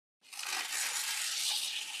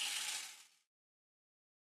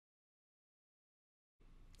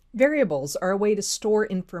Variables are a way to store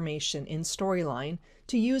information in Storyline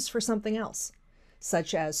to use for something else,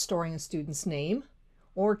 such as storing a student's name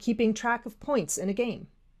or keeping track of points in a game.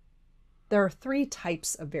 There are 3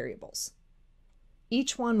 types of variables,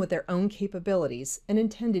 each one with their own capabilities and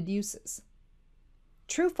intended uses.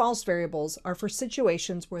 True-false variables are for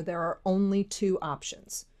situations where there are only 2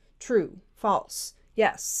 options: true, false,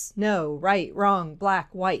 yes, no, right, wrong,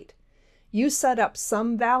 black, white. You set up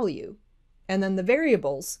some value, and then the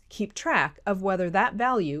variables keep track of whether that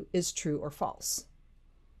value is true or false.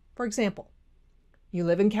 For example, you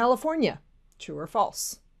live in California, true or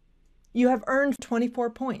false. You have earned 24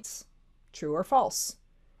 points, true or false.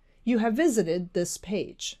 You have visited this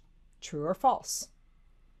page, true or false.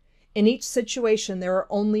 In each situation, there are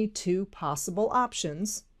only 2 possible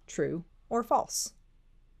options, true or false.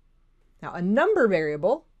 Now, a number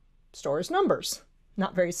variable stores numbers.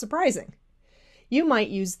 Not very surprising. You might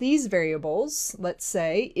use these variables, let's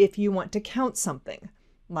say, if you want to count something,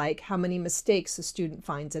 like how many mistakes a student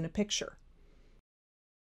finds in a picture.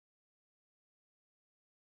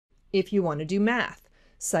 If you want to do math,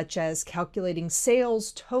 such as calculating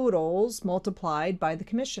sales totals multiplied by the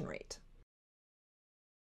commission rate.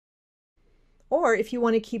 Or if you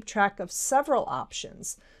want to keep track of several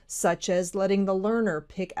options, such as letting the learner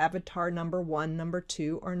pick avatar number 1, number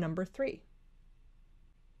 2, or number 3.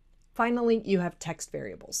 Finally, you have text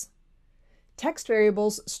variables. Text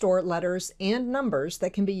variables store letters and numbers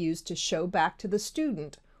that can be used to show back to the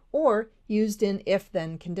student or used in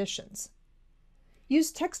if-then conditions.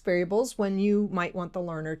 Use text variables when you might want the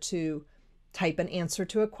learner to type an answer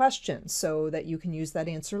to a question so that you can use that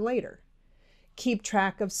answer later. Keep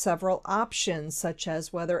track of several options, such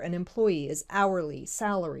as whether an employee is hourly,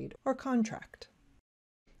 salaried, or contract.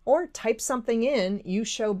 Or type something in you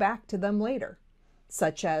show back to them later,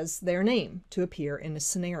 such as their name to appear in a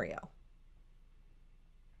scenario.